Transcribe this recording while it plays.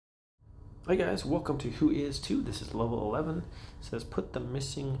Hi guys, welcome to Who Is 2. This is level 11. It says put the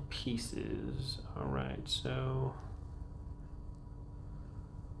missing pieces. Alright, so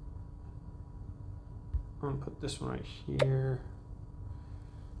I'm going to put this one right here.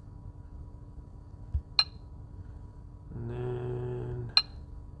 And then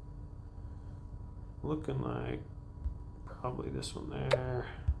looking like probably this one there.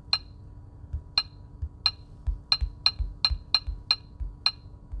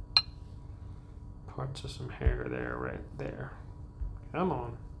 Parts of some hair there, right there. Come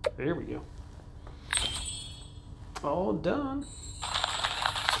on. There we go. All done.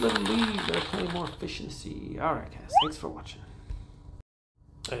 Just let them leave. Gotta play more efficiency. Alright guys, thanks for watching.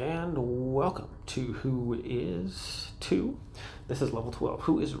 And welcome to Who Is 2. This is level 12.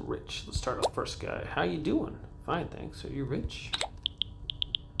 Who is rich? Let's start off first guy. How you doing? Fine, thanks. Are you rich?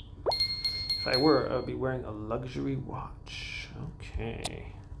 If I were, I would be wearing a luxury watch.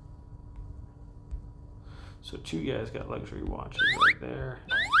 Okay. So two guys got luxury watches right there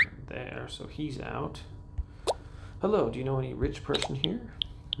and there. So he's out. Hello, do you know any rich person here?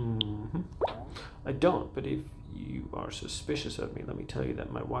 I don't, but if you are suspicious of me, let me tell you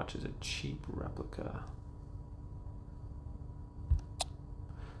that my watch is a cheap replica.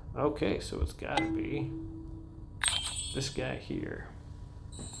 Okay, so it's gotta be this guy here.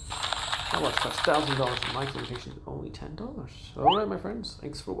 My watch costs $1,000 and my limitation is only $10. Alright my friends,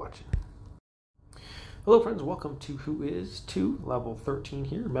 thanks for watching. Hello friends, welcome to Who Is 2, level 13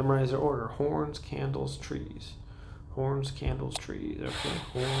 here. Memorize their order. Horns, candles, trees. Horns, candles, trees. Okay,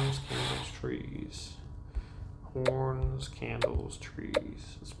 horns, candles, trees. Horns, candles,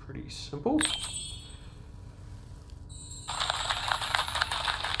 trees. It's pretty simple.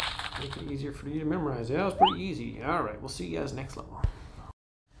 Make it easier for you to memorize. Yeah, it was pretty easy. Alright, we'll see you guys next level.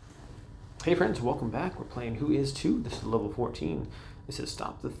 Hey friends, welcome back. We're playing Who Is 2. This is level 14. It says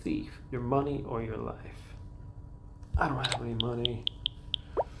stop the thief, your money or your life. I don't have any money.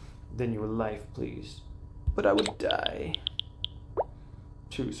 Then your life, please. But I would die.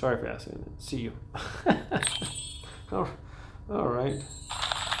 True, sorry for asking it. See you. Alright.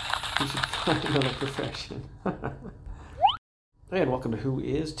 You should find another profession. And welcome to Who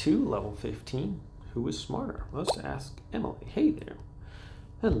Is 2, level 15. Who is smarter? Let's ask Emily. Hey there.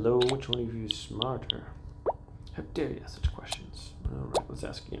 Hello, which one of you is smarter? How dare you ask such questions? Alright, let's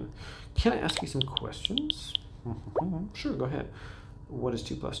ask again. Can I ask you some questions? Sure, go ahead. What is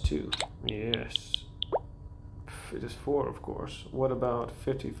 2 plus 2? Yes. It is 4, of course. What about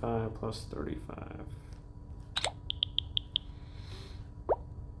 55 plus 35?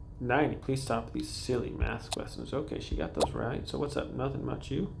 90. Please stop these silly math questions. Okay, she got those right. So what's up? Nothing much.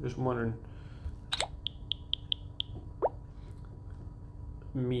 You? Just wondering.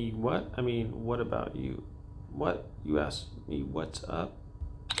 Me what? I mean, what about you? What? You asked me what's up?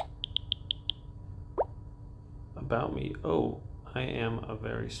 About me? Oh, I am a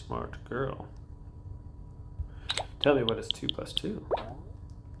very smart girl. Tell me what is 2 plus 2?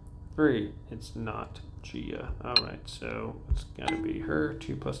 3. It's not Gia. Alright, so it's gotta be her.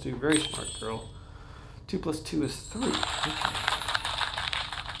 2 plus 2, very smart girl. 2 plus 2 is 3. Okay.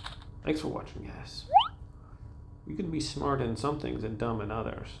 Thanks for watching, guys. You can be smart in some things and dumb in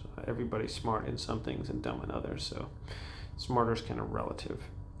others. Everybody's smart in some things and dumb in others, so smarter is kind of relative.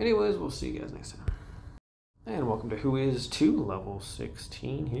 Anyways, we'll see you guys next time. And welcome to Who Is 2, level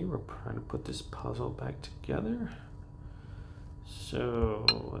 16 here. We're trying to put this puzzle back together. So,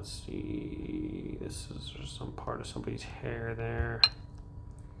 let's see. This is some part of somebody's hair there.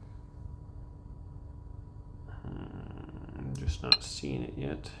 I'm just not seeing it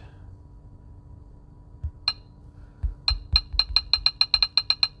yet.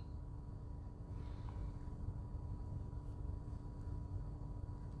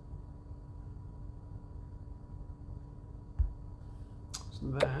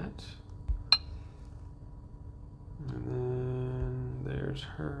 That, and then there's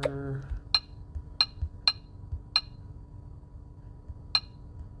her.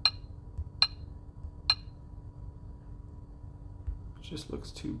 It just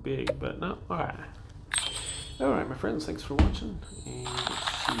looks too big, but no. Alright, my friends, thanks for watching, and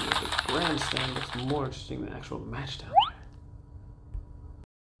let's see if the grandstand looks more interesting than the actual match down there.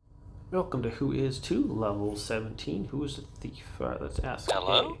 Welcome to Who Is 2, level 17. Who is the thief? Alright, let's ask.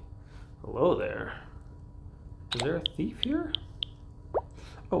 Hello? Hey. Hello there. Is there a thief here?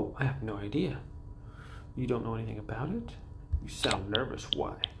 Oh, I have no idea. You don't know anything about it? You sound nervous.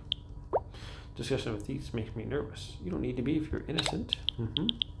 Why? Discussion of thieves makes me nervous. You don't need to be if you're innocent.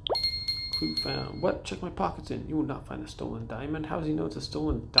 Clue found. What? Check my pockets in. You will not find a stolen diamond. How does he know it's a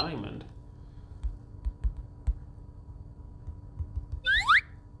stolen diamond?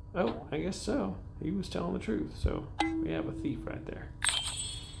 Oh, I guess so. He was telling the truth, so we have a thief right there.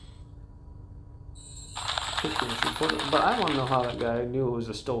 But I want to know how that guy knew it was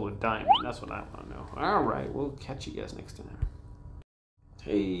a stolen diamond. That's what I want to know. Alright, we'll catch you guys next time.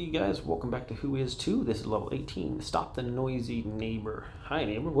 Hey guys, welcome back to Who Is 2. This is level 18. Stop the noisy neighbor. Hi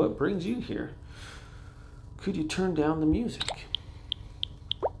neighbor, what brings you here? Could you turn down the music?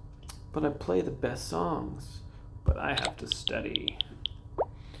 But I play the best songs. But I have to study.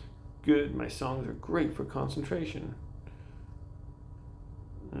 Good, my songs are great for concentration.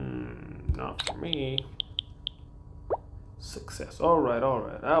 Not for me. Success. Alright.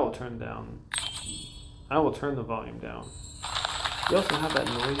 I will turn the volume down. You also have that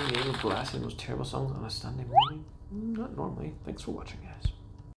noisy neighbor blasting those terrible songs on a Sunday morning? Not normally. Thanks for watching, guys.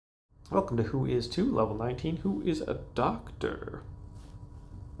 Welcome to Who Is 2, level 19. Who is a doctor?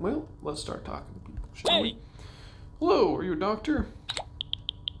 Well, let's start talking to people, shall we? Hello, are you a doctor?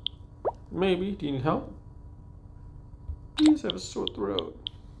 Maybe. Do you need help? You just have a sore throat.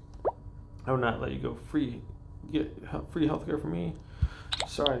 I will not let you go free. Get free healthcare from me.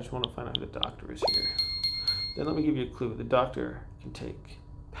 Sorry, I just want to find out who the doctor is here. Then let me give you a clue. The doctor can take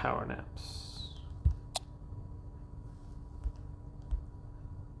power naps.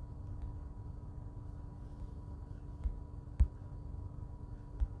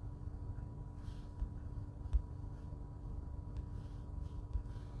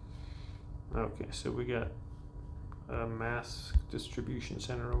 Okay, so we got a mass distribution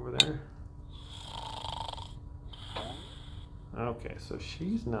center over there. Okay, so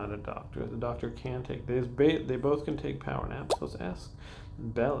she's not a doctor. The doctor can take, they both can take power naps. Let's ask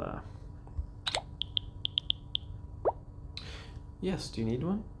Bella. Yes, do you need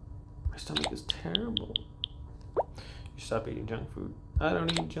one? My stomach is terrible. You stop eating junk food. I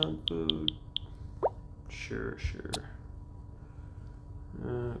don't eat junk food. Sure.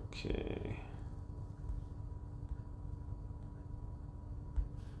 Okay.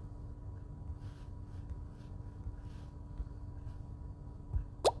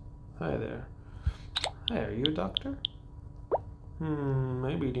 Hi there. Hi, are you a doctor?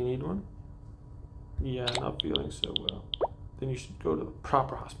 Maybe. Do you need one? Yeah, not feeling so well. Then you should go to the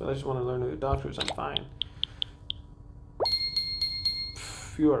proper hospital. I just want to learn who the doctor is. I'm fine.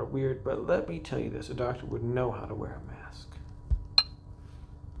 You are weird, but let me tell you this. A doctor would know how to wear a mask.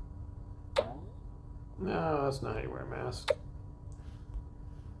 No, that's not how you wear a mask.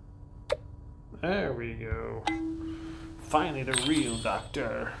 There we go. Finally, the real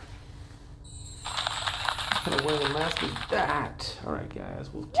doctor. What kind of wearing a mask is that? Alright guys,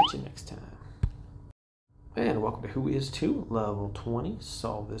 we'll catch you next time. And welcome to Who Is 2, level 20.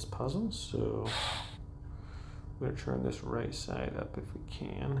 Solve this puzzle. So we're going to turn this right side up if we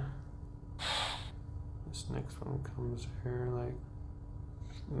can. This next one comes here like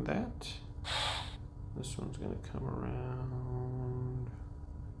that. This one's going to come around.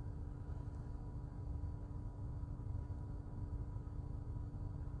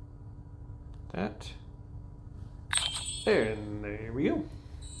 That. And there we go.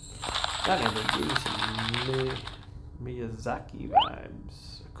 That ended gave me some Miyazaki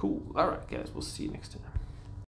vibes. Cool. Alright guys, we'll see you next time.